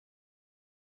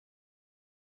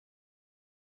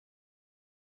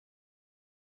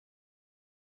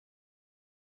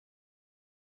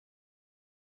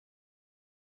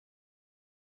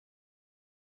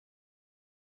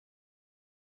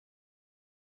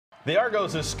The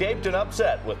Argos escaped an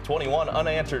upset with 21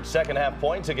 unanswered second-half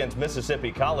points against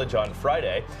Mississippi College on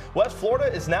Friday. West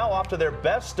Florida is now off to their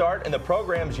best start in the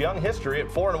program's young history at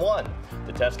 4-1.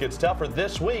 The test gets tougher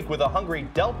this week with a hungry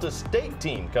Delta State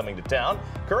team coming to town,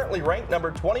 currently ranked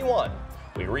number 21.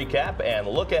 We recap and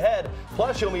look ahead,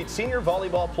 plus you'll meet senior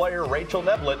volleyball player Rachel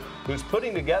Neblett, who's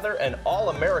putting together an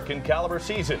All-American caliber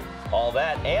season. All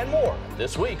that and more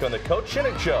this week on the Coach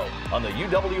Shinnick Show on the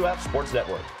UWF Sports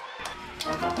Network.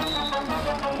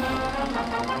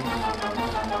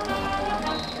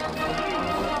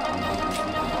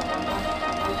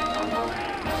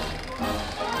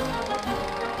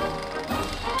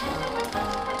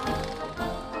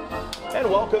 And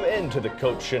welcome into the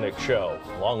Coach Shinnick Show.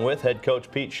 Along with head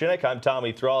coach Pete Shinnick, I'm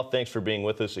Tommy Thrall. Thanks for being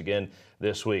with us again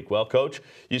this week. Well, Coach,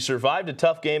 you survived a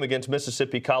tough game against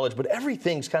Mississippi College, but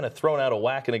everything's kind of thrown out of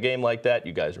whack in a game like that.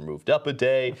 You guys are moved up a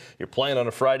day. You're playing on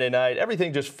a Friday night.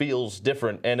 Everything just feels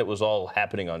different, and it was all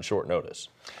happening on short notice.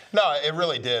 No, it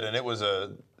really did, and it was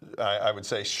I would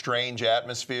say, strange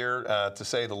atmosphere, to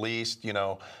say the least. You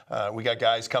know, we got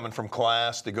guys coming from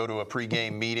class to go to a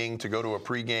pregame meeting, to go to a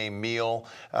pregame meal.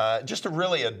 Just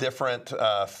really a different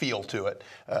feel to it.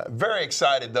 Very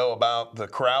excited, though, about the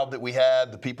crowd that we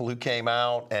had, the people who came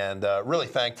out, and really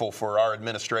thankful for our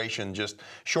administration. Just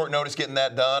short notice getting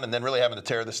that done, and then really having to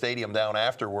tear the stadium down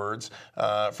afterwards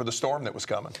for the storm that was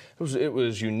coming. It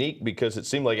was unique because it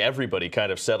seemed like everybody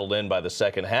kind of settled in by the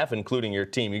second half, including your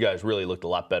team. You guys really looked a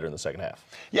lot better in the second half.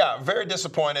 Yeah, very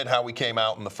disappointed how we came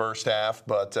out in the first half,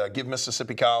 but give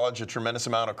Mississippi College a tremendous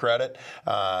amount of credit.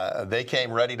 They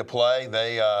came ready to play.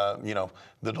 They, you know,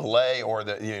 the delay or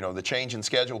the change in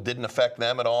schedule didn't affect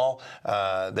them at all.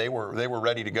 They were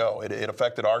ready to go. It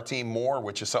affected our team more,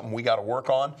 which is something we got to work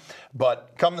on.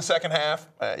 But come the second half,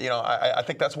 you know, I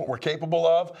think that's what we're capable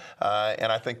of,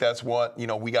 and I think that's what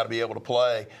we got to be able to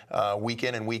play week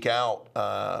in and week out.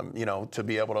 You know, to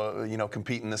be able to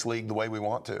compete in this league the way we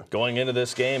want to. Going into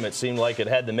this game, it seemed like it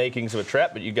had the makings of a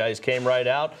trap, but you guys came right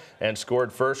out and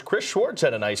scored first. Chris Schwartz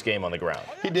had a nice game on the ground.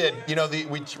 He did. You know,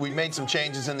 we made some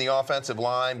changes in the offensive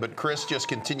line, but Chris just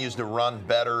continues to run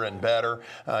better and better.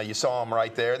 You saw him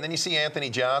right there. And then you see Anthony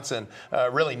Johnson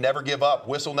really never give up.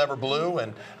 Whistle never blew,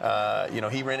 and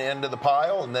he ran into the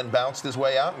pile and then bounced his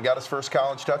way out and got his first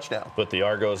college touchdown. Put the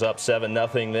Argos up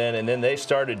 7-0 then, and then they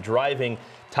started driving.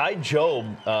 Ty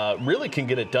Jobe really can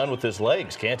get it done with his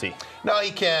legs, can't he? No,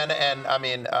 he can, and I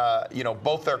mean,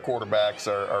 both their quarterbacks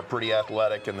are pretty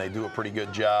athletic, and they do a pretty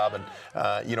good job. And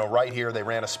right here they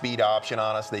ran a speed option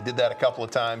on us. They did that a couple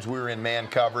of times. We were in man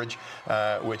coverage,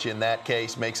 which in that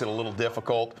case makes it a little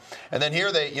difficult. And then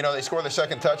here they score their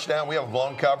second touchdown. We have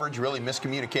blown coverage, really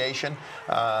miscommunication.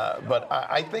 But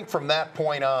I think from that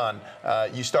point on,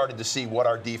 you started to see what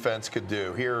our defense could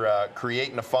do. Here,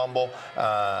 creating a fumble,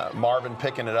 Marvin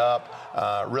picking it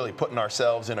up, really putting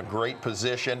ourselves in a great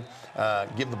position,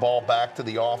 give the ball back to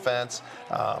the offense.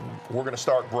 We're going to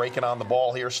start breaking on the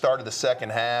ball here. Started the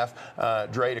second half.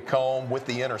 Dre Tacombe with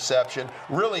the interception.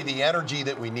 Really the energy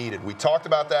that we needed. We talked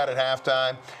about that at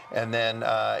halftime, and then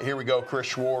here we go, Chris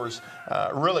Schwartz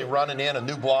really running in a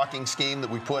new blocking scheme that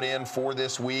we put in for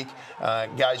this week.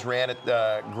 Guys ran it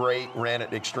great, ran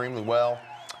it extremely well.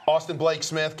 Austin Blake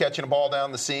Smith catching a ball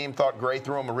down the seam. Thought Gray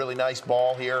threw him a really nice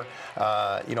ball here,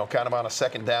 kind of on a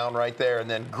second down right there. And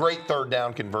then great third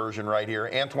down conversion right here.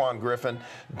 Antoine Griffin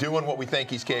doing what we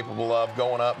think he's capable of,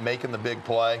 going up, making the big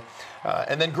play.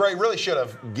 And then Gray really should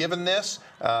have given this,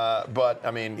 but,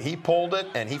 I mean, he pulled it,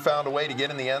 and he found a way to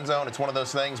get in the end zone. It's one of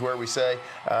those things where we say,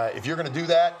 if you're going to do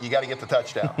that, you got to get the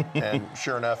touchdown. And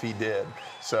sure enough, he did.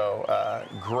 So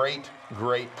great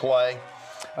play.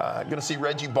 Going to see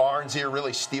Reggie Barnes here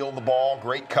really steal the ball.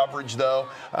 Great coverage, though.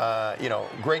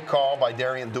 Great call by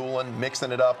Darian Doolin,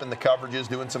 mixing it up in the coverages,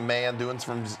 doing some man, doing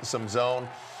some zone.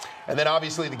 And then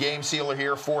obviously the game sealer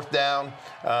here, fourth down.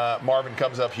 Marvin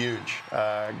comes up huge.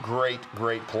 Great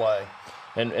play.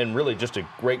 And really just a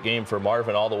great game for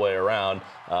Marvin all the way around.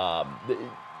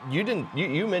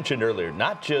 You mentioned earlier,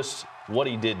 not just what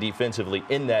he did defensively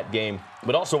in that game,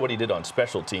 but also what he did on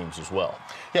special teams as well.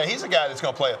 Yeah, he's a guy that's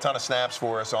going to play a ton of snaps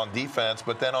for us on defense,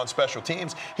 but then on special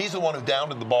teams, he's the one who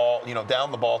downed the ball,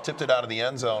 tipped it out of the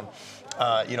end zone,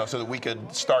 so that we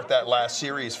could start that last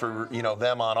series for,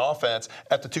 them on offense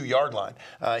at the 2-yard line.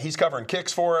 He's covering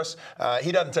kicks for us.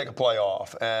 He doesn't take a play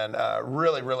off, and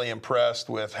really impressed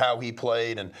with how he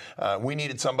played, and we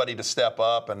needed somebody to step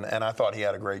up, and I thought he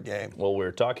had a great game. Well,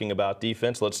 we're talking about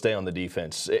defense. Let's stay on the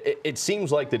defense. It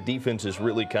seems like the defense has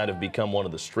really kind of become one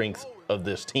of the strengths of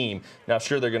this team. Now,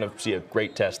 sure, they're going to see a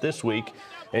great test this week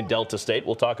in Delta State.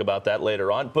 We'll talk about that later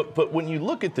on. But when you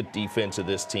look at the defense of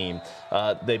this team,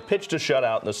 they pitched a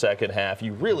shutout in the second half.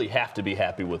 You really have to be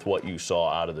happy with what you saw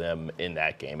out of them in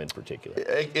that game in particular.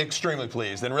 Extremely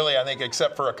pleased. And really, I think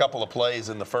except for a couple of plays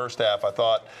in the first half, I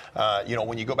thought,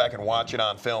 when you go back and watch it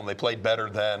on film, they played better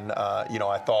than,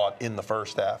 I thought in the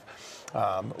first half.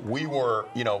 We were,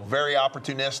 very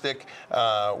opportunistic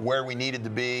where we needed to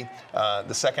be.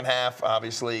 The second half,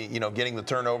 obviously, getting the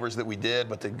turnovers that we did,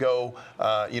 but to go,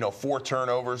 4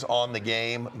 turnovers on the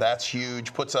game, that's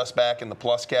huge. Puts us back in the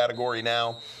plus category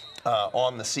now.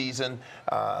 On the season.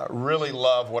 Really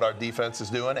love what our defense is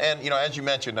doing. And, as you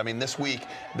mentioned, this week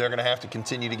they're going to have to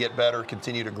continue to get better,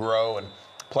 continue to grow, and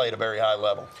play at a very high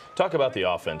level. Talk about the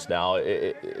offense now.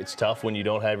 It's tough when you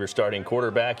don't have your starting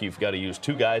quarterback. You've got to use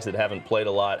 2 guys that haven't played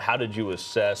a lot. How did you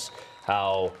assess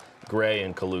how Gray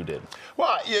and Kalu did?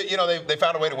 Well, they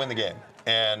found a way to win the game.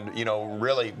 And,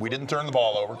 really, we didn't turn the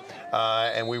ball over,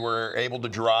 and we were able to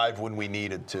drive when we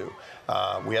needed to.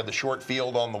 We had the short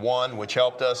field on the one, which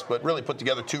helped us, but really put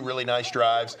together 2 really nice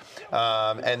drives.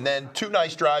 And then 2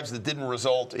 nice drives that didn't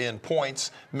result in points,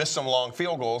 missed some long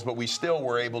field goals, but we still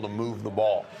were able to move the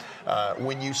ball.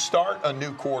 When you start a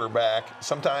new quarterback,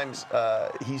 sometimes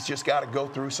he's just got to go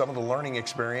through some of the learning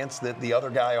experience that the other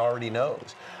guy already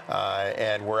knows.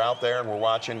 And we're out there and we're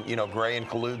watching, Gray and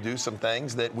Kalu do some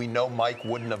things that we know Mike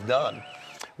wouldn't have done.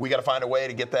 We got to find a way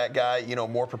to get that guy,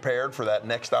 more prepared for that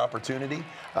next opportunity.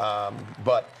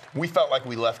 But we felt like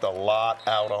we left a lot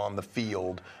out on the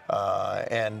field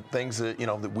and things that,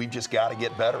 that we've just got to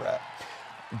get better at.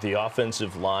 The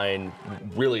offensive line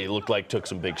really looked like took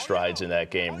some big strides in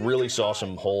that game. Really saw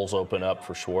some holes open up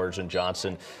for Schwartz and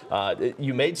Johnson.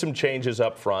 You made some changes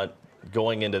up front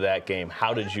going into that game.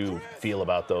 How did you feel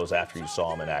about those after you saw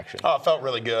them in action? Oh, it felt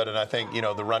really good, and I think,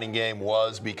 the running game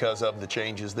was because of the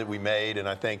changes that we made, and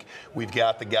I think we've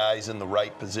got the guys in the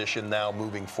right position now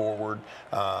moving forward.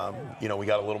 We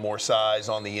got a little more size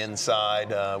on the inside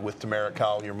with Tamarick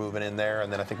Collier moving in there,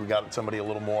 and then I think we got somebody a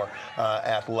little more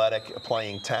athletic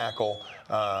playing tackle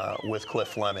with Cliff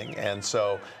Fleming. And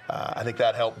so I think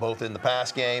that helped both in the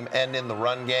pass game and in the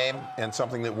run game, and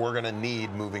something that we're going to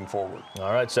need moving forward.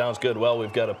 All right, sounds good. Well,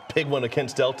 we've got a big one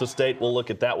against Delta State. We'll look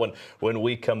at that one when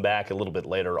we come back a little bit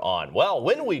later on. Well,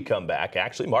 when we come back,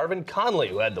 actually, Marvin Conley,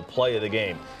 who had the play of the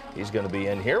game, he's going to be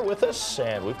in here with us,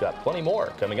 and we've got plenty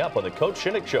more coming up on the Coach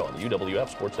Shinnick Show on the UWF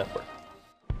Sports Network.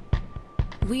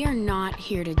 We are not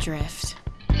here to drift.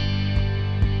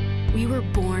 We were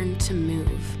born to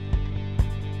move,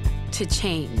 to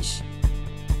change,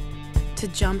 to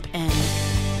jump in,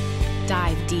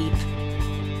 dive deep,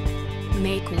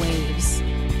 make waves,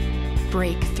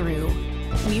 break through.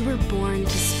 We were born to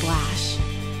splash.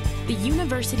 The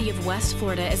University of West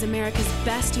Florida is America's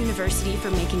best university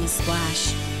for making a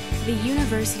splash. The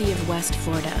University of West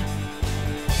Florida.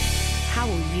 How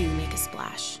will you make a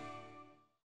splash?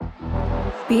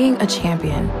 Being a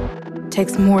champion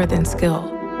takes more than skill,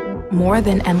 more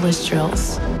than endless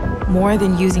drills, more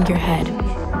than using your head.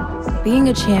 Being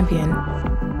a champion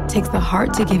takes the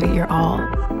heart to give it your all,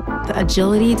 the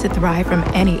agility to thrive from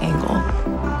any angle,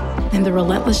 and the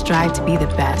relentless drive to be the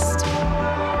best.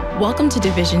 Welcome to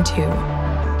Division II,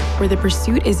 where the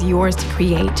pursuit is yours to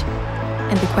create,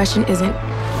 and the question isn't,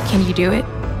 can you do it?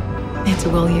 It's,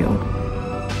 will you?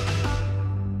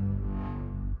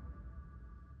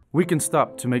 We can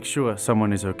stop to make sure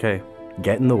someone is okay.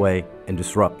 Get in the way and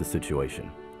disrupt the situation.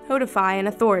 Notify an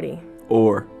authority.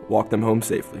 Or walk them home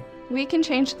safely. We can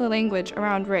change the language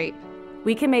around rape.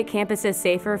 We can make campuses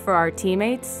safer for our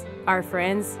teammates, our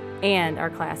friends, and our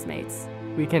classmates.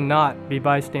 We cannot be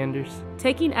bystanders.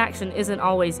 Taking action isn't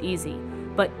always easy,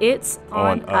 but it's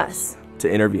on us to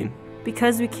intervene.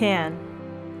 Because we can.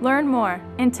 Learn more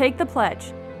and take the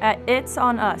pledge at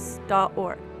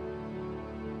itsonus.org.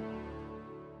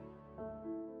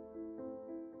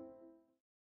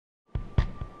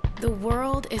 The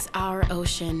world is our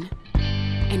ocean,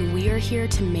 and we are here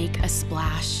to make a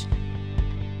splash,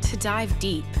 to dive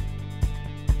deep,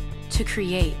 to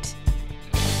create,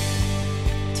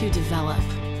 to develop,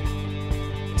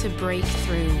 to break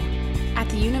through. At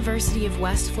the University of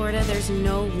West Florida, there's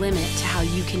no limit to how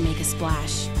you can make a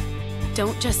splash.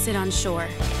 Don't just sit on shore,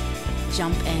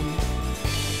 jump in.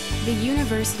 The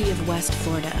University of West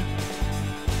Florida.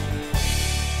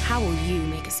 How will you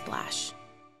make a splash?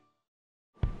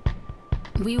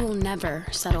 We will never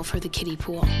settle for the kiddie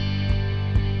pool.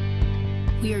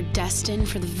 We are destined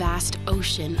for the vast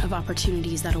ocean of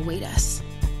opportunities that await us.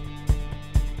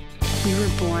 We were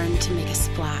born to make a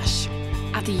splash.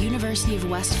 At the University of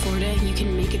West Florida, you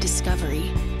can make a discovery,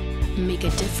 make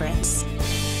a difference,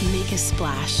 make a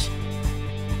splash.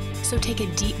 So take a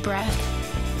deep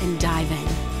breath and dive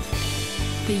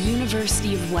in. The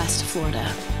University of West Florida.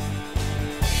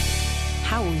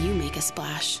 How will you make a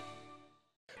splash?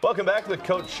 Welcome back to the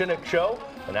Coach Shinnick Show.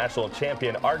 The national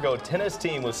champion Argo tennis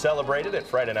team was celebrated at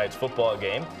Friday night's football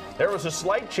game. There was a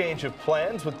slight change of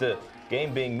plans with the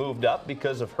game being moved up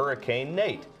because of Hurricane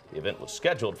Nate. The event was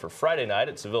scheduled for Friday night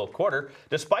at Seville Quarter.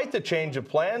 Despite the change of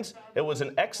plans, it was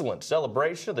an excellent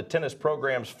celebration of the tennis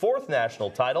program's 4th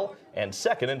national title and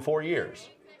 2nd in 4 years.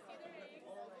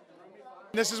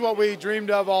 This is what we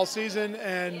dreamed of all season,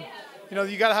 and you know,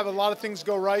 you got to have a lot of things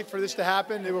go right for this to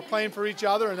happen. They were playing for each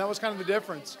other, and that was kind of the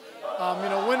difference. You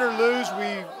know, win or lose,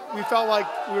 we felt like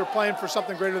we were playing for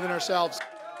something greater than ourselves.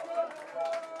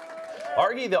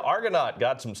 Argy the Argonaut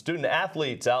got some student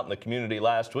athletes out in the community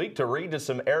last week to read to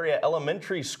some area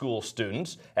elementary school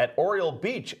students at Oriole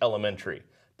Beach Elementary.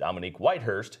 Dominique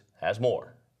Whitehurst has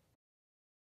more.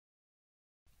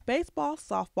 Baseball,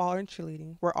 softball, and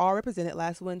cheerleading were all represented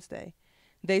last Wednesday.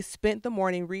 They spent the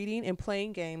morning reading and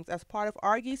playing games as part of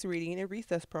Argy's Reading and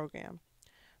Recess program.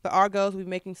 The Argos will be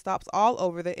making stops all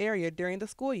over the area during the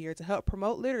school year to help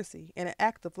promote literacy and an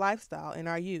active lifestyle in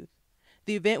our youth.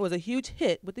 The event was a huge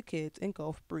hit with the kids in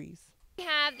Gulf Breeze. We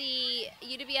have the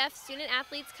UWF student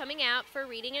athletes coming out for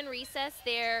reading and recess.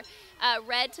 They're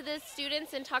read to the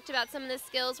students and talked about some of the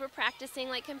skills we're practicing,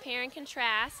 like compare and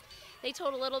contrast. They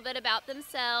told a little bit about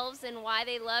themselves and why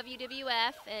they love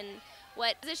UWF and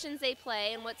what positions they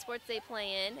play and what sports they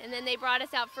play in. And then they brought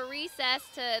us out for recess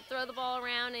to throw the ball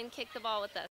around and kick the ball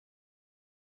with us.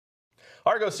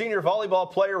 Argo senior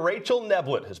volleyball player Rachel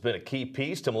Neblett has been a key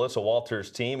piece to Melissa Walters'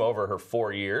 team over her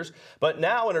 4 years, but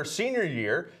now in her senior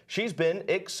year, she's been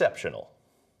exceptional.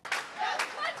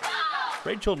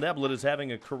 Rachel Neblett is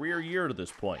having a career year to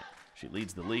this point. She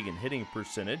leads the league in hitting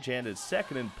percentage and is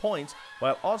 2nd in points,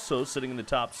 while also sitting in the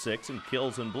top 6 in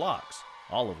kills and blocks,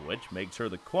 all of which makes her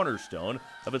the cornerstone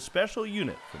of a special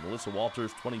unit for Melissa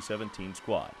Walters' 2017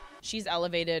 squad. She's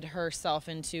elevated herself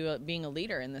into being a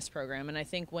leader in this program, and I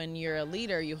think when you're a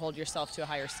leader, you hold yourself to a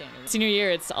higher standard. Senior year,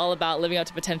 it's all about living up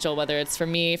to potential, whether it's for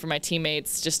me, for my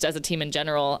teammates, just as a team in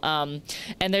general. And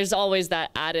there's always that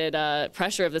added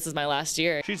pressure of this is my last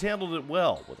year. She's handled it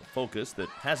well with a focus that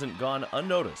hasn't gone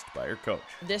unnoticed by her coach.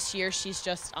 This year, she's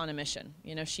just on a mission.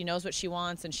 You know, she knows what she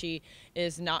wants, and she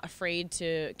is not afraid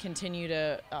to continue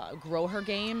to grow her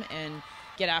game and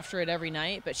get after it every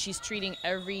night, but she's treating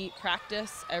every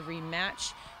practice, every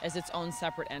match as its own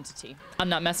separate entity. I'm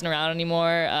not messing around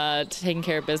anymore, taking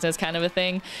care of business kind of a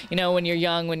thing. You know, when you're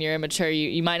young, when you're immature,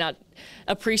 you might not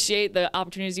appreciate the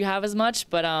opportunities you have as much,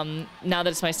 but now that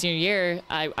it's my senior year,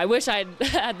 I wish I'd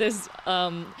had this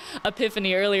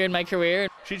epiphany earlier in my career.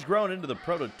 She's grown into the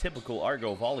prototypical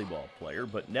Argo volleyball player,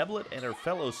 but Neblett and her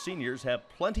fellow seniors have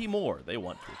plenty more they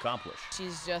want to accomplish.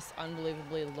 She's just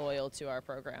unbelievably loyal to our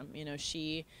program. You know,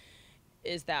 she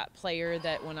is that player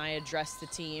that when I address the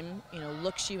team, you know,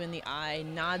 looks you in the eye,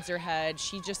 nods her head.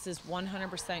 She just is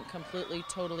 100% completely,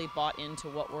 totally bought into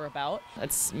what we're about.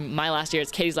 It's my last year,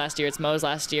 it's Katie's last year, it's Mo's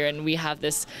last year, and we have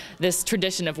this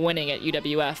tradition of winning at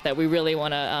UWF that we really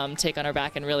want to take on our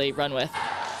back and really run with.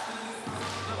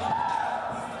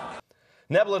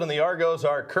 Neblett and the Argos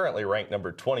are currently ranked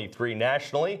number 23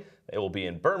 nationally. They will be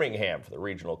in Birmingham for the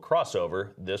regional crossover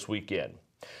this weekend.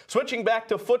 Switching back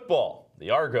to football, the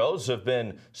Argos have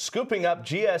been scooping up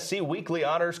GSC weekly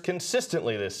honors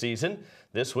consistently this season.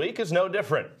 This week is no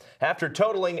different. After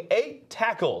totaling 8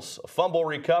 tackles, a fumble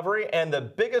recovery, and the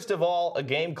biggest of all, a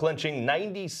game-clinching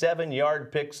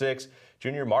 97-yard pick six,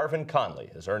 junior Marvin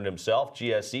Conley has earned himself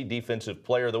GSC Defensive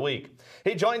Player of the Week.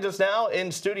 He joins us now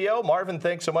in studio. Marvin,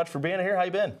 thanks so much for being here. How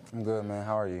you been? I'm good, man.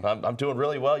 How are you? I'm doing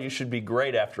really well. You should be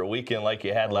great after a weekend like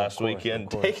you had last weekend.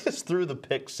 Take us through the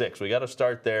pick six. We got to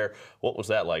start there. What was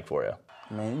that like for you?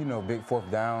 Man, you know, big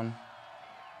 4th down.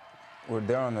 We're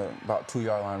there on the about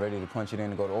 2-yard line, ready to punch it in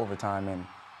and go to overtime, and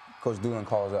Coach Doolin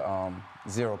calls a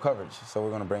zero coverage. So we're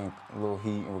going to bring a little heat,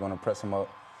 and we're going to press him up.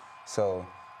 So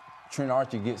Trina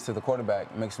Archie gets to the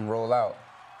quarterback, makes him roll out.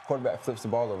 Quarterback flips the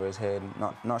ball over his head.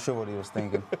 Not sure what he was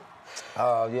thinking.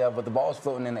 Yeah, but the ball was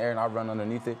floating in the air, and I run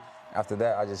underneath it. After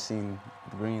that, I just seen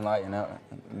the green light, and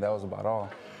that was about all.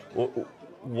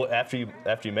 Well, after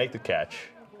you make the catch,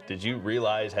 did you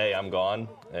realize, hey, I'm gone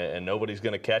and nobody's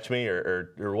going to catch me, or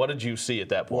what did you see at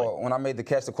that point? Well, when I made the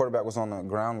catch, the quarterback was on the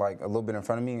ground like a little bit in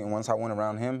front of me, and once I went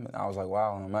around him, I was like,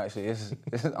 wow,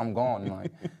 I'm gone.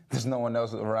 Like, there's no one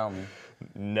else around me.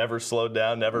 Never slowed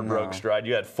down, never broke stride.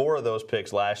 You had 4 of those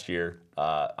picks last year.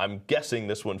 I'm guessing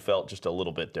this one felt just a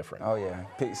little bit different. Oh yeah,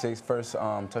 pick six, first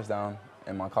touchdown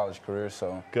in my college career,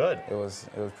 so good. It was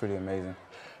pretty amazing.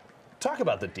 Talk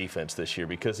about the defense this year,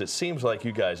 because it seems like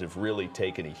you guys have really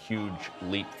taken a huge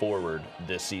leap forward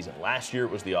this season. Last year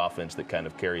it was the offense that kind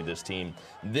of carried this team.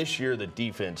 This year the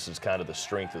defense is kind of the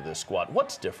strength of this squad.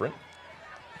 What's different?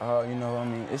 You know, I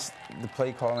mean, it's the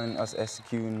play calling, us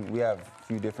executing. We have a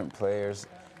few different players.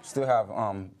 Still have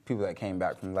people that came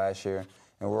back from last year,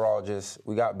 and we're all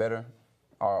we got better.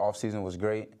 Our offseason was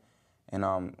great, and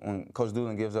when Coach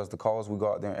Doolin gives us the calls, we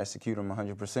go out there and execute them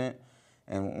 100%.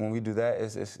 And when we do that,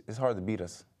 it's hard to beat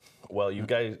us. Well, you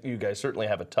guys certainly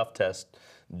have a tough test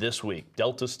this week.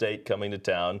 Delta State coming to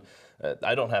town.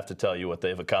 I don't have to tell you what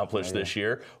they've accomplished this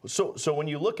year. So when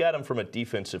you look at them from a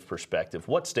defensive perspective,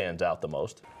 what stands out the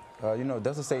most? You know,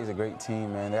 Delta State is a great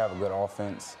team, man. They have a good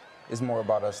offense. It's more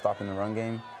about us stopping the run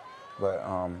game. But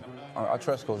I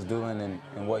trust Coach Doolin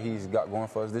and what he's got going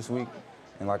for us this week.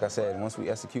 And like I said, once we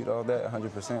execute all that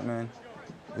 100%, man,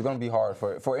 it's going to be hard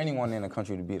for anyone in the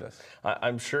country to beat us.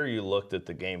 I'm sure you looked at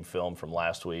the game film from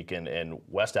last week, and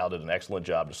West Al did an excellent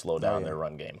job to slow down their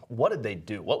run game. What did they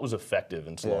do? What was effective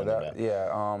in slowing them down?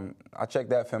 Yeah, I checked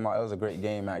that film out. It was a great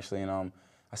game, actually. And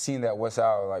I seen that West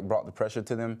Al brought the pressure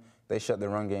to them. They shut their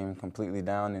run game completely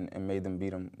down and made them beat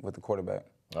them with the quarterback.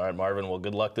 All right, Marvin, well,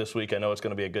 good luck this week. I know it's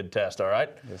going to be a good test, all right?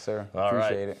 Yes, sir.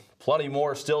 Appreciate it. Plenty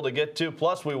more still to get to.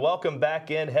 Plus, we welcome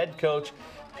back in head coach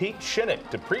Pete Shinnick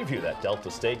to preview that Delta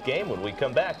State game when we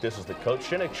come back. This is the Coach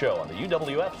Shinnick Show on the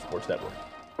UWF Sports Network.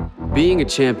 Being a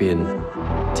champion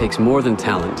takes more than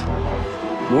talent,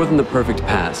 more than the perfect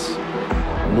pass,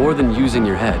 more than using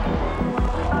your head.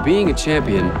 Being a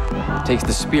champion takes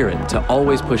the spirit to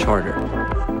always push harder,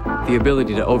 the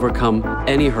ability to overcome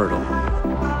any hurdle,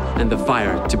 and the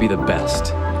fire to be the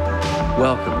best.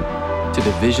 Welcome to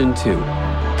Division II,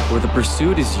 where the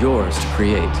pursuit is yours to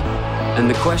create. And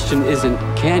the question isn't,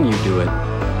 can you do it?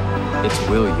 It's,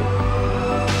 will you?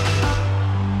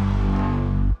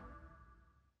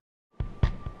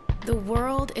 The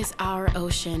world is our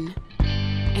ocean,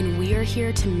 and we are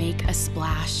here to make a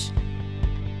splash,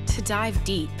 to dive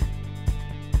deep,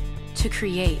 to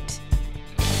create,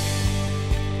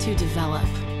 to develop,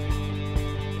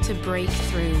 to break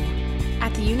through.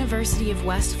 At the University of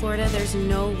West Florida, there's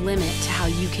no limit to how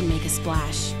you can make a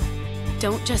splash.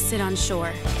 Don't just sit on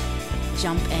shore.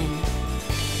 Jump in.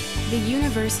 The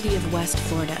University of West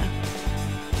Florida.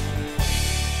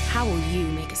 How will you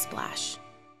make a splash?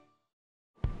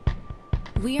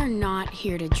 We are not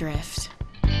here to drift.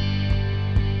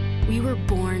 We were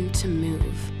born to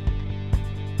move,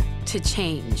 to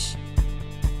change,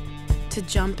 to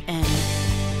jump in,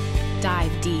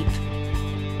 dive deep,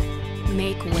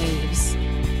 make waves,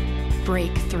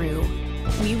 break through.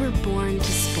 We were born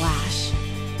to splash.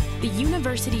 The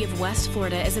University of West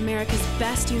Florida is America's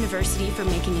best university for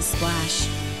making a splash.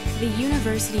 The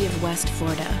University of West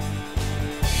Florida.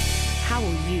 How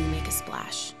will you make a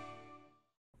splash?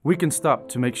 We can stop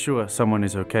to make sure someone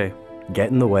is okay.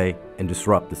 Get in the way and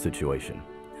disrupt the situation.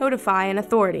 Notify an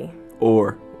authority.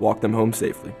 Or walk them home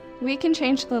safely. We can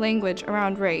change the language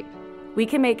around rape. We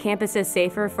can make campuses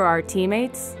safer for our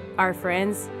teammates, our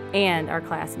friends, and our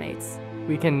classmates.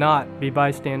 We cannot be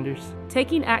bystanders.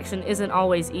 Taking action isn't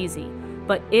always easy,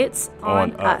 but it's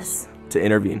on us to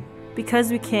intervene.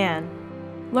 Because we can.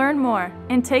 Learn more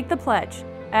and take the pledge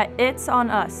at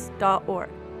itsonus.org.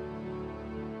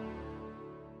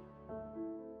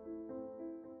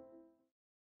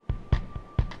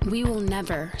 We will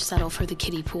never settle for the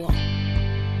kiddie pool.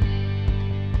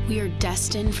 We are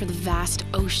destined for the vast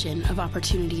ocean of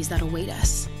opportunities that await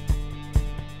us.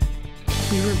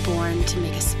 We were born to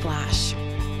make a splash.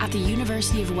 At the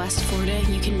University of West Florida,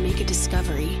 you can make a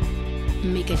discovery,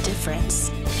 make a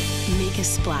difference, make a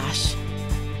splash.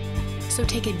 So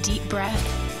take a deep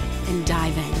breath and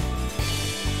dive in.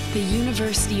 The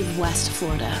University of West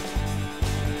Florida.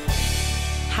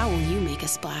 How will you make a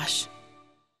splash?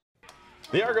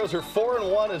 The Argos are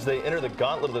 4-1 as they enter the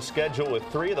gauntlet of the schedule, with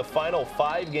 3 of the final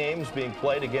 5 games being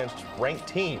played against ranked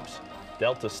teams.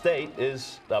 Delta State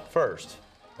is up first.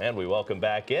 And we welcome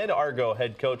back in Argo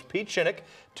head coach Pete Shinnick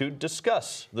to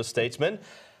discuss the Statesmen.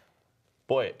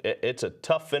 Boy, it's a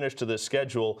tough finish to this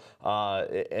schedule.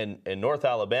 In North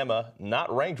Alabama,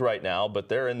 not ranked right now, but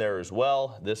they're in there as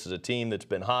well. This is a team that's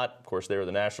been hot. Of course, they were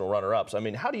the national runner-ups. I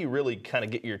mean, how do you really kind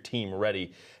of get your team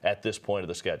ready at this point of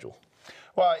the schedule?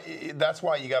 Well, that's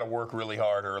why you got to work really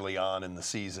hard early on in the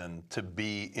season to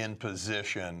be in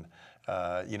position,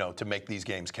 to make these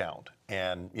games count.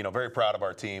 And, you know, very proud of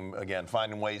our team, again,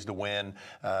 finding ways to win,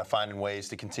 finding ways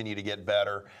to continue to get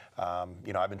better.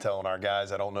 You know, I've been telling our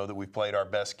guys, I don't know that we've played our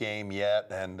best game yet,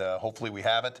 and hopefully we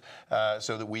haven't,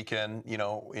 so that we can, you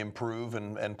know, improve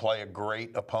and play a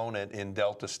great opponent in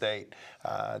Delta State.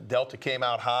 Delta came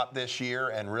out hot this year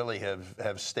and really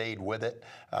have stayed with it.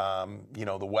 You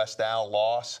know, the West Al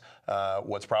loss,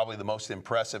 what's probably the most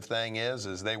impressive thing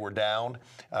is they were down,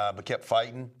 but kept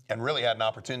fighting and really had an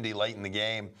opportunity late in the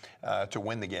game to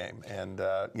win the game. And,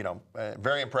 you know,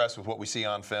 very impressed with what we see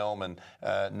on film, and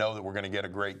know that we're going to get a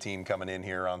great team coming in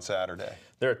here on Saturday.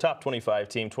 They're a top 25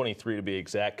 team, 23 to be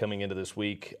exact, coming into this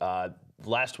week.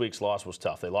 Last week's loss was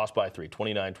tough. They lost by 3,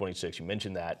 29-26. You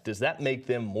mentioned that. Does that make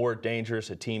them more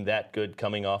dangerous, a team that good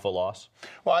coming off a loss?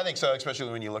 Well, I think so,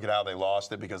 especially when you look at how they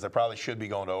lost it, because they probably should be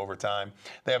going to overtime.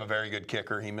 They have a very good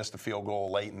kicker. He missed a field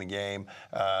goal late in the game,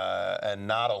 and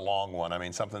not a long one. I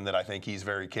mean, something that I think he's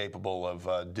very capable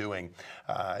of doing.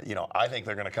 You know, I think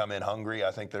they're going to come in hungry.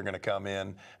 I think they're going to come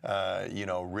in, you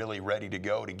know, really ready to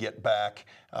go to get back,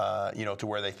 you know, to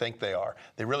where they think they are.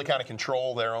 They really kind of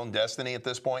control their own destiny at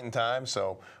this point in time.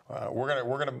 So we're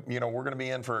gonna be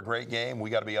in for a great game. We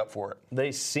got to be up for it.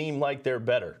 They seem like they're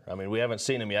better. I mean, we haven't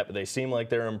seen them yet, but they seem like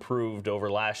they're improved over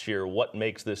last year. What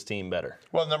makes this team better?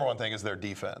 Well, the number one thing is their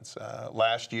defense.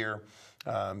 Last year,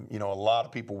 you know, a lot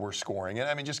of people were scoring. And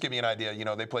I mean, just give you an idea, you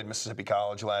know, they played Mississippi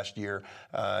College last year.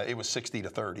 It was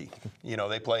 60-30. You know,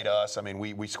 they played us. I mean,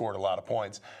 we scored a lot of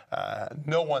points.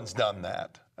 No one's done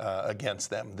that against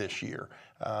them this year.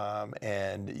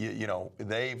 And, you know,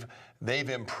 they've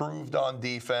improved on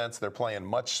defense. They're playing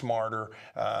much smarter.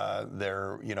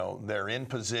 They're in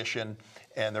position,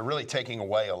 and they're really taking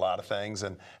away a lot of things.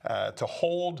 And to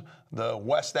hold the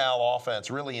West Al offense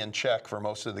really in check for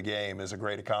most of the game is a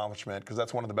great accomplishment, because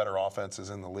that's one of the better offenses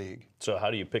in the league. So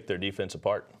how do you pick their defense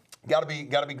apart? Got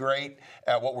to be great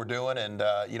at what we're doing, and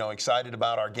you know, excited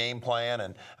about our game plan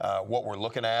and what we're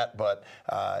looking at. But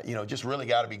you know, just really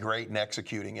got to be great in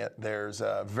executing it. There's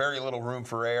very little room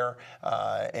for error,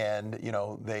 and you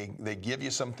know, they give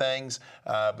you some things,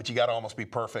 but you got to almost be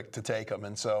perfect to take them.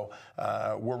 And so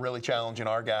we're really challenging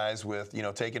our guys with, you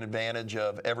know, taking advantage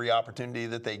of every opportunity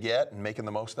that they get and making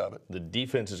the most of it. The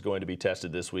defense is going to be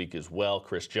tested this week as well.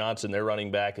 Chris Johnson, their running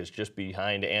back, is just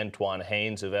behind Antoine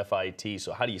Haynes of FIT.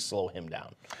 So how do you slow him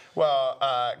down? Well,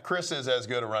 Chris is as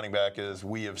good a running back as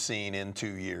we have seen in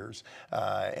 2 years.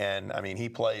 And, I mean, he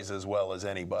plays as well as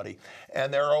anybody.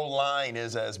 And their O-line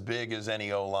is as big as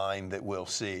any O-line that we'll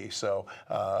see. So,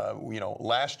 you know,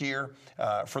 last year,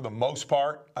 for the most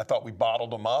part, I thought we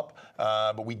bottled them up.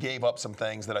 But we gave up some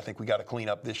things that I think we got to clean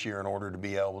up this year in order to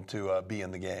be able to be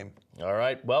in the game. All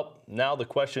right. Well, now the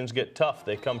questions get tough.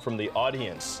 They come from the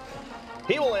audience.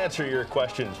 He will answer your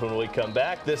questions when we come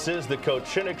back. This is the Coach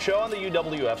Shinnick Show on the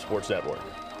UWF Sports Network.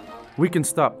 We can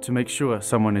stop to make sure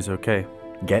someone is okay.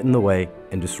 Get in the way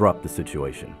and disrupt the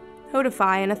situation.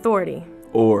 Codify an authority.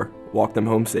 Or walk them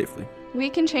home safely. We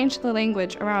can change the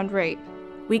language around rape.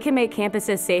 We can make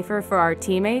campuses safer for our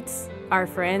teammates, our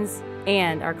friends,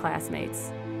 and our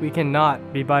classmates. We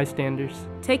cannot be bystanders.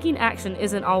 Taking action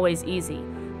isn't always easy,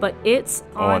 but it's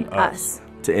on us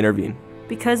to intervene.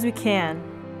 Because we can.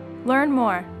 Learn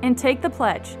more and take the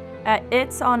pledge at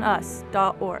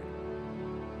itsonus.org.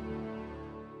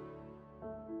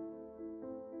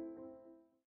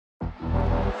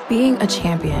 Being a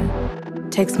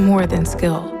champion takes more than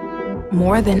skill,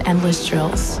 more than endless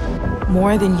drills,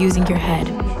 more than using your head.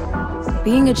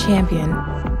 Being a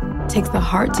champion takes the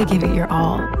heart to give it your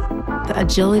all, the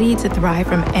agility to thrive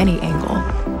from any angle,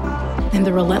 and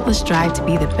the relentless drive to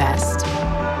be the best.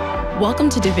 Welcome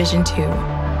to Division II,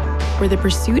 where the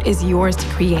pursuit is yours to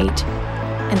create,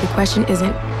 and the question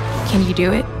isn't, can you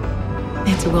do it?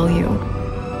 It's, will you?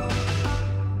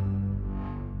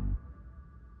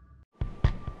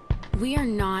 We are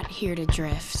not here to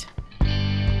drift.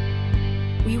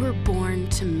 We were born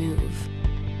to move,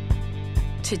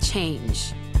 to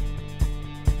change,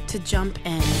 to jump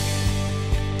in,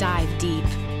 dive deep,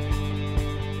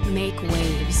 make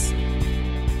waves,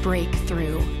 break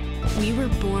through. We were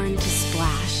born to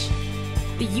splash.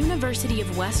 The University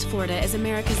of West Florida is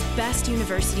America's best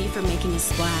university for making a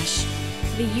splash.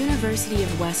 The University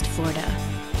of West Florida.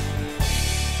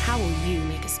 How will you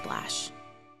make a splash?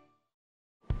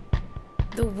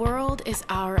 The world is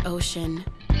our ocean,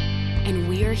 and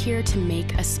we are here to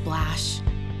make a splash.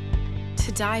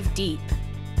 To dive deep,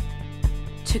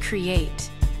 to create,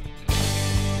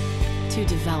 to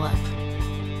develop,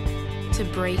 to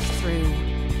break through.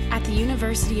 At the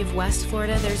University of West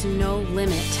Florida, there's no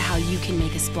limit to how you can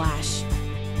make a splash.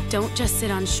 Don't just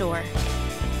sit on shore,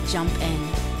 jump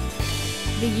in.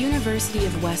 The University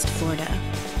of West Florida.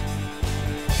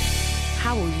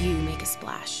 how will you make a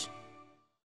splash?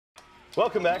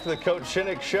 Welcome back to the Coach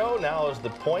Shinnick Show. Now is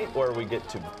the point where we get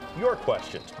to your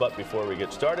questions. But before we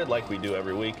get started, like we do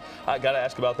every week, I got to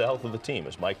ask about the health of the team.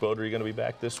 Is Mike Bodery going to be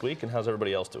back this week, and how's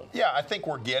everybody else doing? Yeah, I think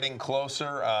we're getting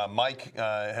closer. Mike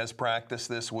has practiced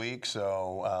this week,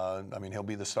 so, I mean, he'll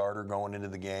be the starter going into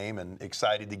the game, and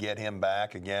excited to get him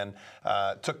back again.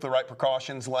 Took the right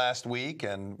precautions last week,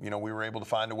 and, you know, we were able to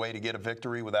find a way to get a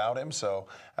victory without him, so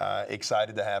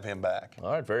excited to have him back.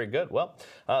 All right, very good. Well,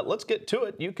 let's get to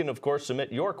it. You can, of course,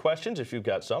 submit your questions if you've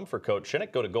got some for Coach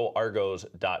Shinnick. Go to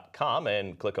goargos.com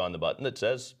and click on the button that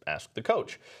says Ask the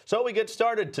Coach. So we get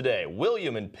started today.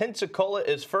 William in Pensacola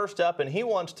is first up, and he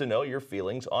wants to know your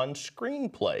feelings on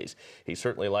screenplays. He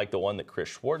certainly liked the one that Chris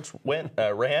Schwartz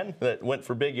ran that went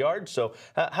for big yards. So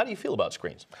how do you feel about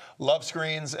screens? Love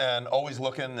screens, and always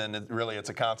looking, and it's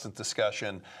a constant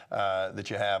discussion that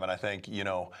you have. And I think, you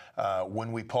know,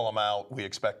 when we pull them out, we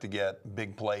expect to get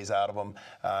big plays out of them.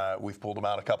 We've pulled them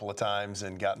out a couple of times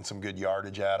and gotten some good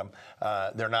yardage at them.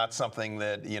 They're not something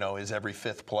that, you know, is every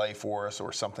fifth play for us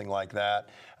or something like that.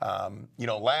 You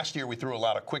know, last year we threw a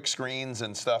lot of quick screens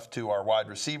and stuff to our wide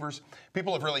receivers.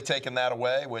 People have really taken that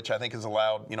away, which I think has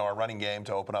allowed, you know, our running game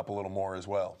to open up a little more as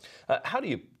well. How do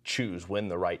you choose when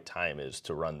the right time is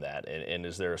to run that? And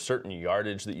is there a certain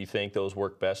yardage that you think those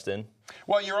work best in?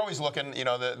 Well, you're always looking, you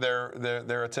know,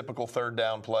 they're a typical third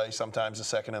down play, sometimes a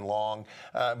second and long.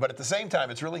 But at the same time,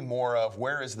 it's really more of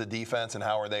where is the defense and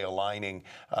how are they aligning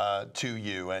to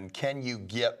you, and can you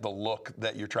get the look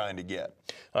that you're trying to get?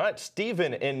 All right,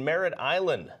 Stephen in Merritt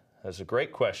Island has a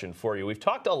great question for you. We've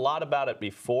talked a lot about it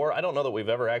before. I don't know that we've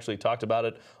ever actually talked about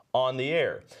it on the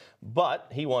air. But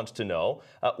he wants to know,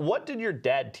 what did your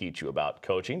dad teach you about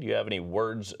coaching? Do you have any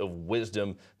words of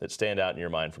wisdom that stand out in your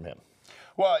mind from him?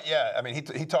 Well, yeah, I mean,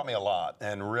 he taught me a lot,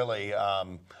 and really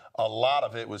a lot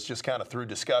of it was just kind of through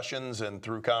discussions and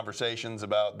through conversations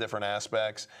about different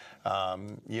aspects,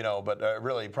 you know, but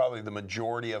really probably the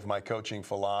majority of my coaching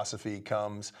philosophy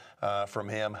comes from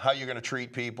him. How you're going to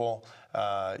treat people,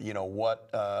 you know,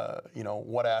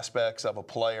 what aspects of a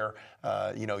player,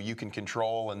 you know, you can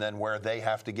control, and then where they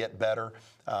have to get better.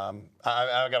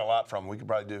 I got a lot from him. We could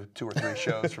probably do 2 or 3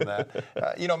 shows from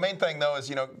that. You know, main thing though is,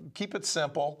 you know, keep it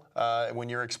simple when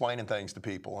you're explaining things to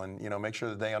people, and, you know, make sure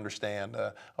that they understand.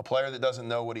 A player that doesn't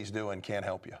know what he's doing can't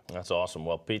help you. That's awesome.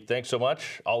 Well, Pete, thanks so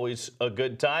much. Always a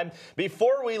good time.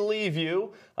 Before we leave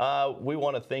you, we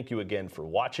want to thank you again for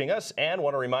watching us, and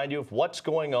want to remind you of what's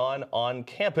going on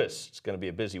campus. It's going to be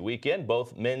a busy weekend.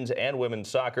 Both men's and women's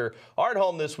soccer are at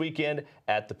home this weekend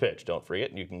at the pitch. Don't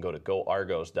forget, you can go to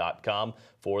goargos.com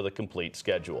for the complete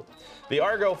schedule. The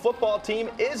Argo football team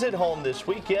is at home this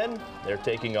weekend. They're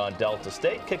taking on Delta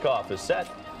State. Kickoff is set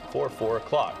for 4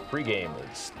 o'clock. Pregame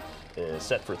is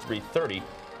set for 3:30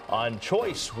 on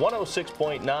Choice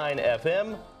 106.9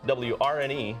 FM,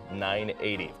 WRNE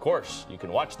 980. Of course, you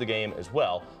can watch the game as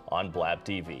well on Blab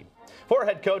TV. For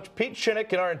head coach Pete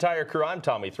Shinnick and our entire crew, I'm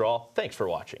Tommy Thrall. Thanks for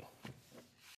watching.